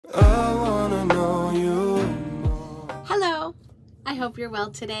I hope you're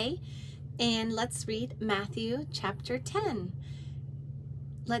well today. And let's read Matthew chapter 10.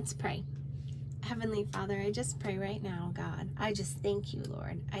 Let's pray. Heavenly Father, I just pray right now, God. I just thank you,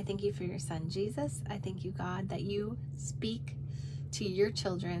 Lord. I thank you for your son, Jesus. I thank you, God, that you speak to your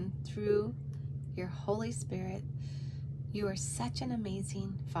children through your Holy Spirit. You are such an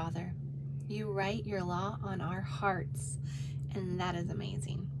amazing Father. You write your law on our hearts, and that is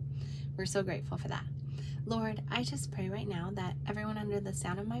amazing. We're so grateful for that. Lord, I just pray right now that everyone under the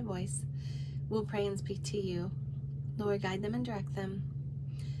sound of my voice will pray and speak to you. Lord, guide them and direct them.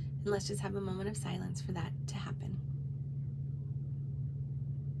 And let's just have a moment of silence for that to happen.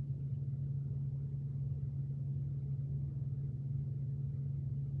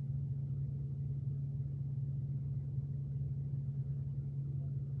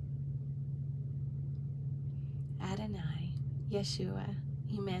 Adonai, Yeshua,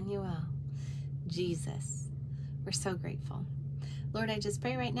 Emmanuel, Jesus. We're so grateful. Lord, I just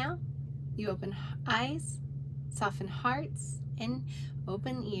pray right now, you open eyes, soften hearts, and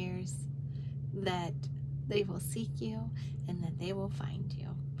open ears, that they will seek you and that they will find you.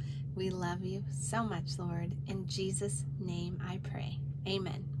 We love you so much, Lord. In Jesus' name I pray.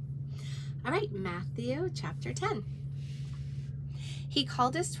 Amen. All right, Matthew chapter 10. He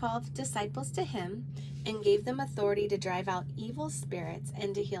called his 12 disciples to him and gave them authority to drive out evil spirits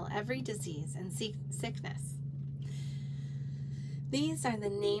and to heal every disease and sickness. These are the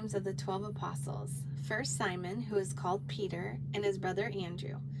names of the 12 apostles. First, Simon, who is called Peter, and his brother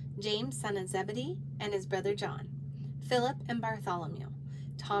Andrew. James, son of Zebedee, and his brother John. Philip and Bartholomew.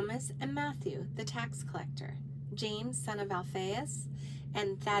 Thomas and Matthew, the tax collector. James, son of Alphaeus,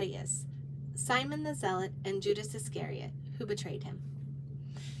 and Thaddeus. Simon the Zealot, and Judas Iscariot, who betrayed him.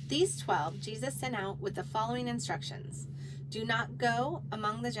 These 12 Jesus sent out with the following instructions. Do not go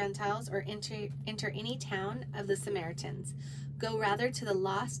among the Gentiles or enter any town of the Samaritans. Go rather to the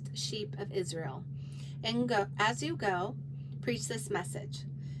lost sheep of Israel. And go, as you go, preach this message.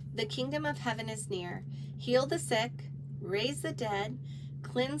 The kingdom of heaven is near. Heal the sick, raise the dead,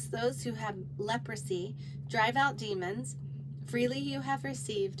 cleanse those who have leprosy, drive out demons. Freely you have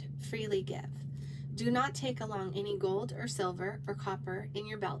received, freely give. Do not take along any gold or silver or copper in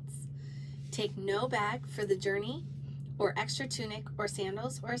your belts. Take no bag for the journey, or extra tunic or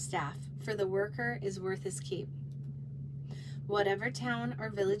sandals or a staff, for the worker is worth his keep. Whatever town or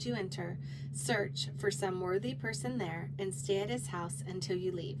village you enter, search for some worthy person there and stay at his house until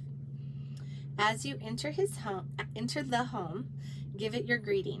you leave. As you enter the home, give it your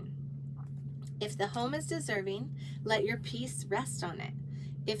greeting. If the home is deserving, let your peace rest on it.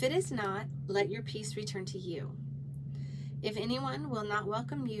 If it is not, let your peace return to you. If anyone will not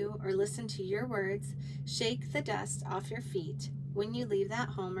welcome you or listen to your words, shake the dust off your feet when you leave that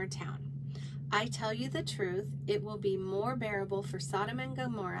home or town. I tell you the truth, it will be more bearable for Sodom and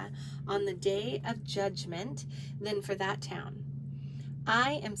Gomorrah on the day of judgment than for that town.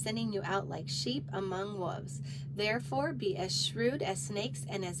 I am sending you out like sheep among wolves. Therefore, be as shrewd as snakes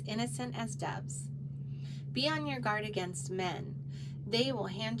and as innocent as doves. Be on your guard against men. They will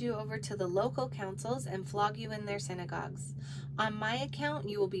hand you over to the local councils and flog you in their synagogues. On my account,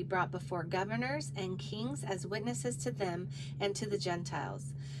 you will be brought before governors and kings as witnesses to them and to the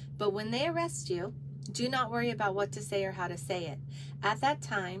Gentiles. But when they arrest you, do not worry about what to say or how to say it. At that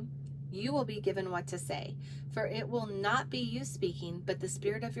time, you will be given what to say, for it will not be you speaking, but the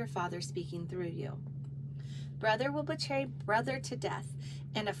Spirit of your Father speaking through you. Brother will betray brother to death,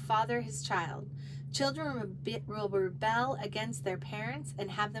 and a father his child. Children will rebel against their parents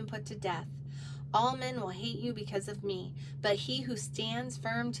and have them put to death. All men will hate you because of me, but he who stands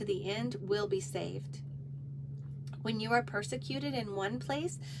firm to the end will be saved. When you are persecuted in one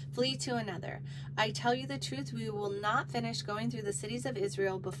place, flee to another. I tell you the truth, we will not finish going through the cities of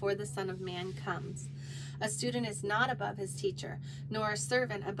Israel before the Son of Man comes. A student is not above his teacher, nor a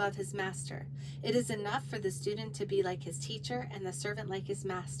servant above his master. It is enough for the student to be like his teacher and the servant like his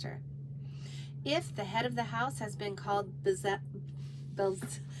master. If the head of the house has been called Beelzebub,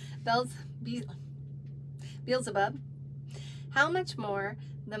 how much more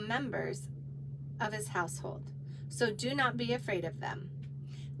the members of his household? So do not be afraid of them.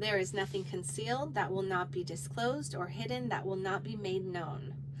 There is nothing concealed that will not be disclosed, or hidden that will not be made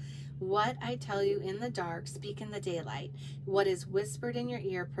known. What I tell you in the dark, speak in the daylight. What is whispered in your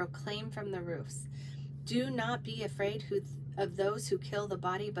ear, proclaim from the roofs. Do not be afraid of those who kill the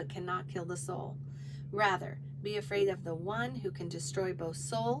body but cannot kill the soul. Rather, be afraid of the one who can destroy both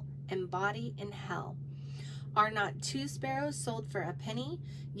soul and body in hell. Are not 2 sparrows sold for a penny?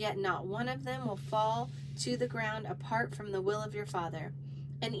 Yet not one of them will fall to the ground apart from the will of your Father.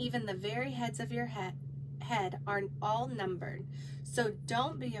 And even the very hairs of your head are all numbered. So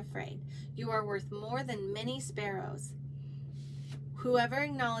don't be afraid. You are worth more than many sparrows. Whoever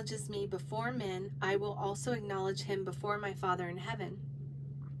acknowledges me before men, I will also acknowledge him before my Father in heaven.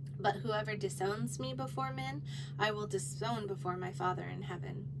 But whoever disowns me before men, I will disown before my Father in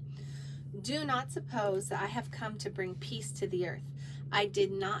heaven. Do not suppose that I have come to bring peace to the earth. I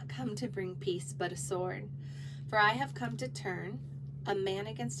did not come to bring peace, but a sword. For I have come to turn a man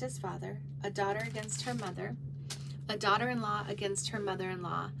against his father, a daughter against her mother, a daughter-in-law against her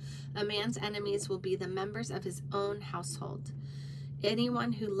mother-in-law. A man's enemies will be the members of his own household.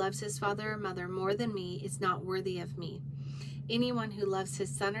 Anyone who loves his father or mother more than me is not worthy of me. Anyone who loves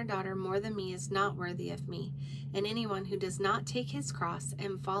his son or daughter more than me is not worthy of me. And anyone who does not take his cross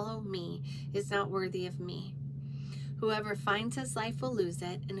and follow me is not worthy of me. Whoever finds his life will lose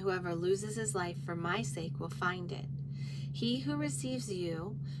it, and whoever loses his life for my sake will find it. He who receives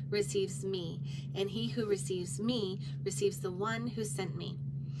you receives me, and he who receives me receives the one who sent me.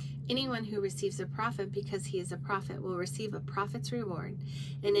 Anyone who receives a prophet because he is a prophet will receive a prophet's reward,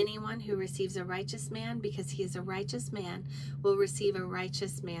 and anyone who receives a righteous man because he is a righteous man will receive a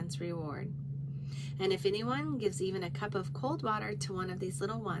righteous man's reward. And if anyone gives even a cup of cold water to one of these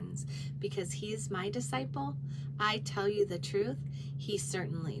little ones because he is my disciple, I tell you the truth, he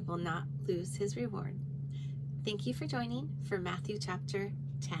certainly will not lose his reward. Thank you for joining for Matthew chapter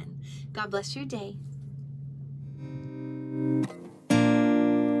 10. God bless your day.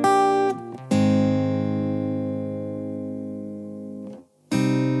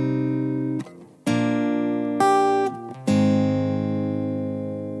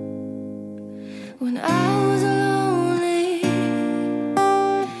 When I was lonely,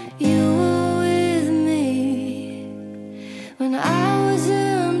 you were with me. When I was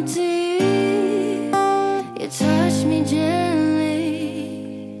empty, you touched me gently.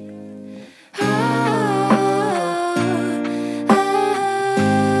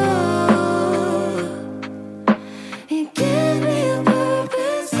 You give me a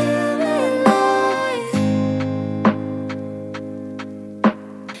purpose in my life.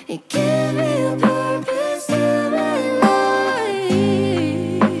 You give